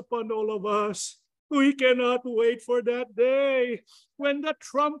grace upon all of us. We cannot wait for that day when the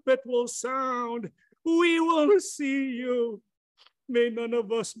trumpet will sound. We will see you. May none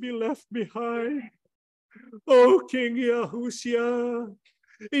of us be left behind. Oh, King Yahusha,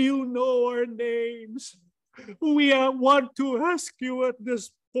 you know our names. We want to ask you at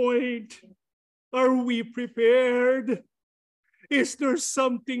this point, are we prepared? Is there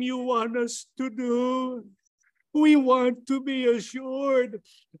something you want us to do? We want to be assured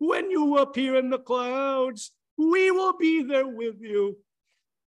when you appear in the clouds, we will be there with you.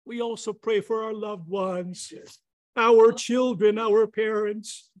 We also pray for our loved ones, our children, our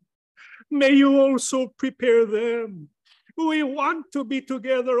parents. May you also prepare them. We want to be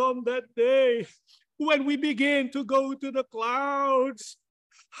together on that day when we begin to go to the clouds.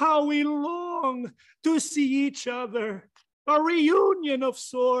 How we long to see each other, a reunion of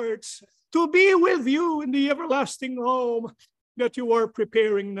sorts, to be with you in the everlasting home that you are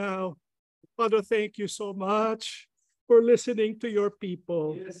preparing now. Father, thank you so much for listening to your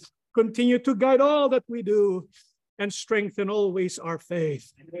people. Yes. Continue to guide all that we do and strengthen always our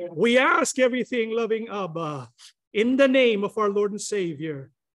faith. We ask everything, loving Abba, in the name of our Lord and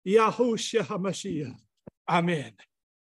Savior, Yahusha HaMashiach. Amen.